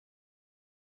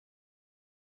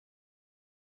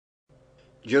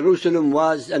Jerusalem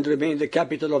was and remained the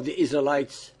capital of the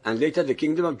Israelites and later the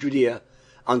kingdom of Judea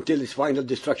until its final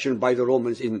destruction by the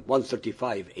Romans in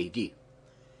 135 AD.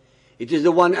 It is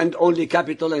the one and only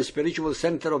capital and spiritual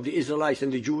center of the Israelites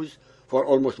and the Jews for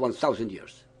almost 1,000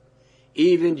 years.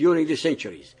 Even during the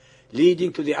centuries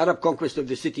leading to the Arab conquest of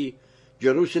the city,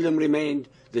 Jerusalem remained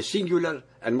the singular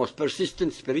and most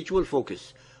persistent spiritual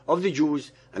focus of the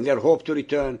Jews and their hope to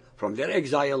return from their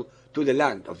exile to the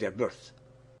land of their birth.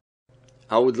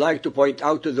 I would like to point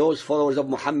out to those followers of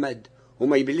Muhammad who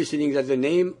may be listening that the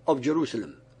name of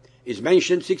Jerusalem is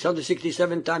mentioned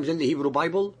 667 times in the Hebrew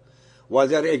Bible, while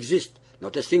there exists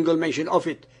not a single mention of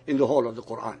it in the whole of the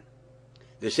Quran.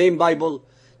 The same Bible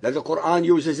that the Quran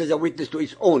uses as a witness to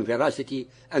its own veracity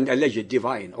and alleged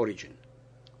divine origin.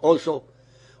 Also,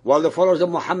 while the followers of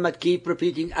Muhammad keep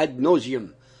repeating ad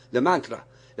nauseum the mantra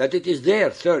that it is their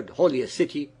third holiest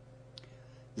city,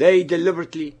 they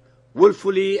deliberately,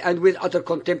 willfully, and with utter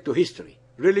contempt to history,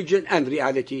 religion, and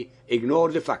reality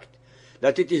ignore the fact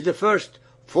that it is the first,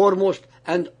 foremost,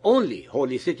 and only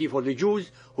holy city for the Jews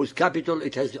whose capital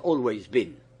it has always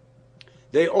been.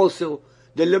 They also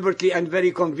deliberately and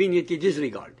very conveniently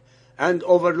disregard and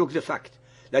overlook the fact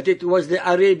that it was the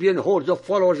Arabian hordes of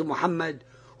followers of Muhammad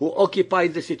who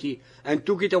occupied the city and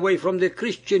took it away from the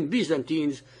Christian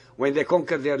Byzantines when they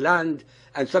conquered their land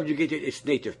and subjugated its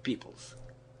native peoples.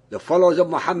 The followers of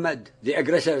Muhammad, the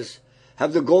aggressors,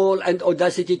 have the gall and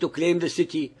audacity to claim the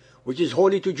city, which is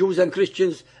holy to Jews and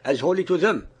Christians, as holy to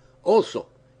them also,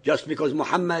 just because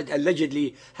Muhammad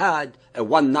allegedly had a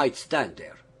one-night stand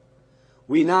there.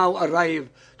 We now arrive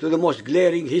to the most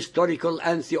glaring historical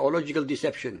and theological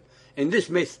deception in this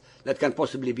myth that can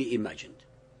possibly be imagined.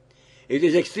 It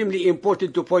is extremely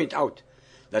important to point out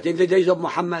that in the days of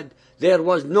Muhammad there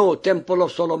was no Temple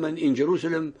of Solomon in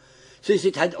Jerusalem, since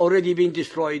it had already been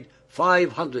destroyed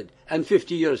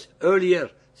 550 years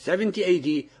earlier, 70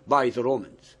 AD, by the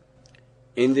Romans.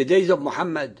 In the days of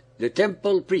Muhammad, the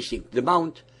temple precinct, the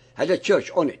Mount, had a church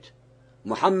on it.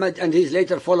 Muhammad and his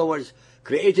later followers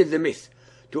created the myth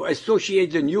to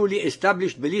associate the newly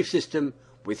established belief system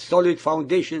with solid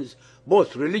foundations,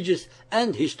 both religious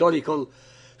and historical,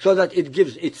 so that it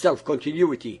gives itself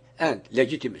continuity and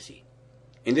legitimacy.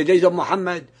 In the days of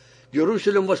Muhammad,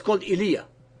 Jerusalem was called Iliyah,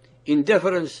 in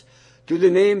deference to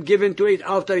the name given to it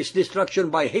after its destruction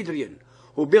by Hadrian,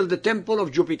 who built the temple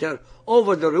of Jupiter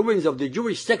over the ruins of the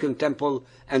Jewish second temple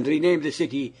and renamed the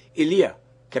city Iliyah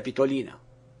Capitolina.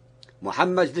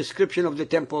 Muhammad's description of the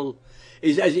temple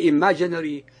is as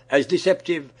imaginary, as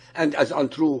deceptive, and as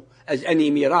untrue as any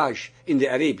mirage in the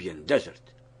Arabian desert.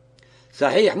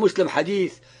 Sahih Muslim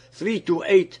Hadith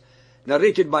 328,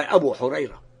 narrated by Abu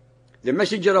Hurairah. The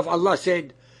Messenger of Allah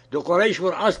said, "The Quraysh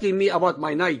were asking me about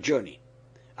my night journey.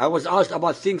 I was asked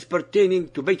about things pertaining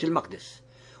to Bayt al-Maqdis,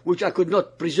 which I could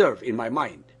not preserve in my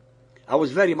mind. I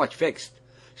was very much vexed,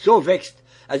 so vexed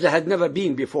as I had never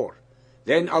been before.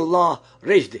 Then Allah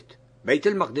raised it, Bayt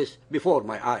al-Maqdis, before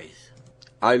my eyes.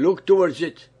 I looked towards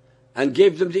it and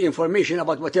gave them the information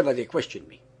about whatever they questioned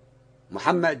me.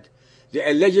 Muhammad, the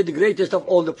alleged greatest of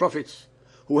all the prophets,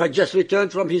 who had just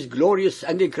returned from his glorious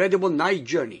and incredible night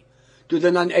journey to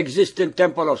the non-existent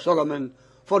Temple of Solomon,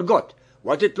 forgot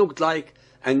what it looked like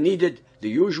and needed the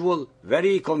usual,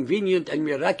 very convenient and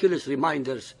miraculous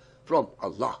reminders from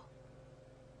Allah."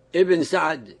 Ibn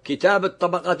Sa'd, Kitab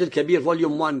al-Tabaqat al-Kabir,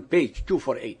 Volume 1, page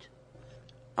 248.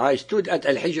 I stood at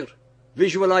Al-Hijr,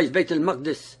 visualized Bayt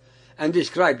al-Maqdis, and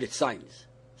described its signs.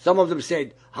 Some of them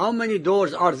said, "How many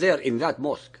doors are there in that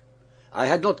mosque?" I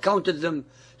had not counted them,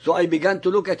 so I began to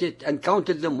look at it and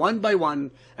counted them one by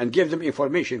one and gave them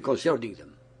information concerning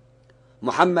them.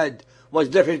 Muhammad was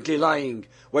definitely lying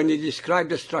when he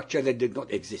described a structure that did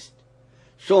not exist.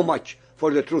 So much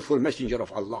for the truthful messenger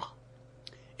of Allah.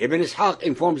 Ibn Ishaq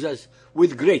informs us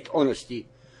with great honesty,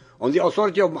 on the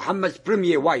authority of Muhammad's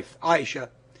premier wife, Aisha,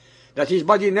 that his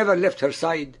body never left her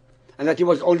side and that he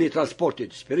was only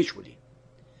transported spiritually.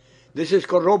 This is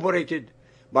corroborated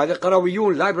by the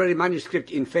Qarawiyun library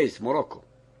manuscript in Fez, Morocco,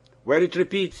 where it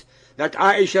repeats that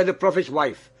Aisha, the Prophet's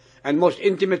wife and most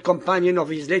intimate companion of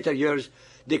his later years,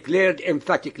 declared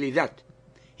emphatically that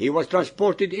he was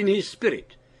transported in his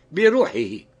spirit,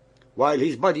 biruhihi, while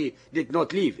his body did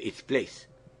not leave its place.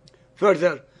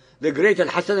 Further, the great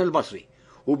Al-Hasan al-Basri,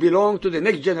 who belonged to the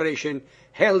next generation,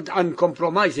 held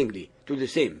uncompromisingly to the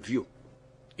same view.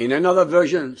 In another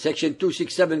version, section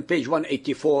 267, page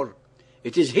 184,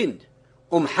 it is Hind,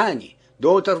 Hani,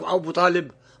 daughter of Abu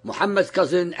Talib, Muhammad's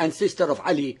cousin and sister of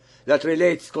Ali, that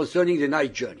relates concerning the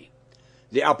night journey.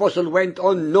 The apostle went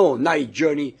on no night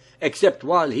journey except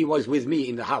while he was with me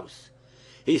in the house.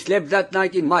 He slept that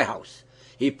night in my house.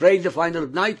 He prayed the final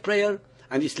night prayer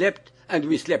and he slept, and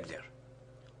we slept there.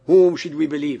 Whom should we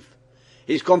believe?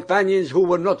 His companions who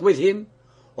were not with him,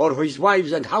 or his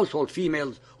wives and household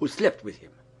females who slept with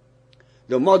him?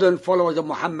 The modern followers of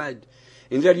Muhammad,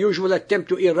 in their usual attempt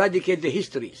to eradicate the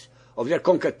histories of their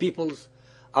conquered peoples,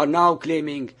 are now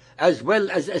claiming as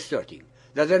well as asserting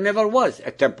that there never was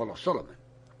a Temple of Solomon.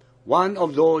 One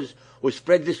of those who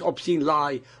spread this obscene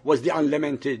lie was the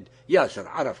unlamented Yasser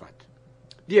Arafat.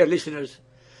 Dear listeners,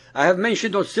 I have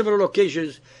mentioned on several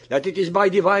occasions that it is by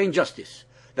divine justice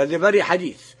that the very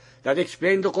hadiths that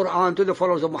explain the Quran to the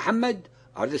followers of Muhammad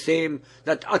are the same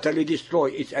that utterly destroy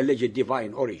its alleged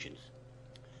divine origins.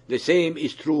 The same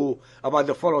is true about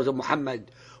the followers of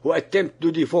Muhammad who attempt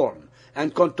to deform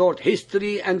and contort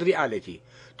history and reality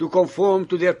to conform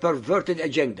to their perverted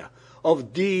agenda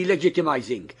of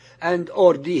delegitimizing and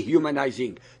or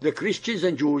dehumanizing the Christians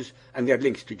and Jews and their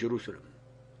links to Jerusalem.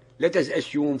 Let us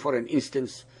assume for an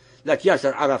instance that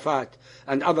Yasser Arafat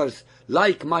and others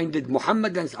like-minded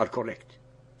Mohammedans are correct,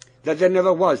 that there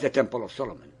never was a Temple of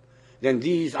Solomon. Then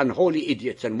these unholy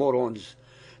idiots and morons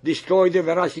destroy the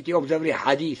veracity of the very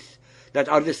hadith that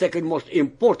are the second most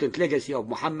important legacy of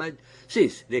Muhammad,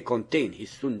 since they contain his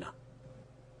sunnah.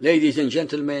 Ladies and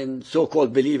gentlemen,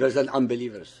 so-called believers and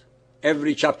unbelievers,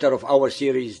 every chapter of our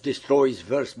series destroys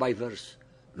verse by verse,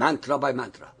 mantra by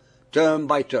mantra, term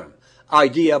by term,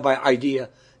 idea by idea,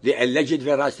 the alleged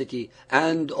veracity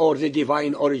and or the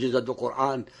divine origins of the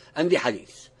Quran and the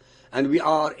Hadiths. And we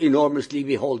are enormously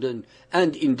beholden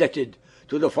and indebted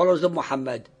to the followers of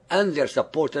Muhammad and their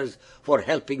supporters for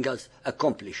helping us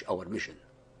accomplish our mission.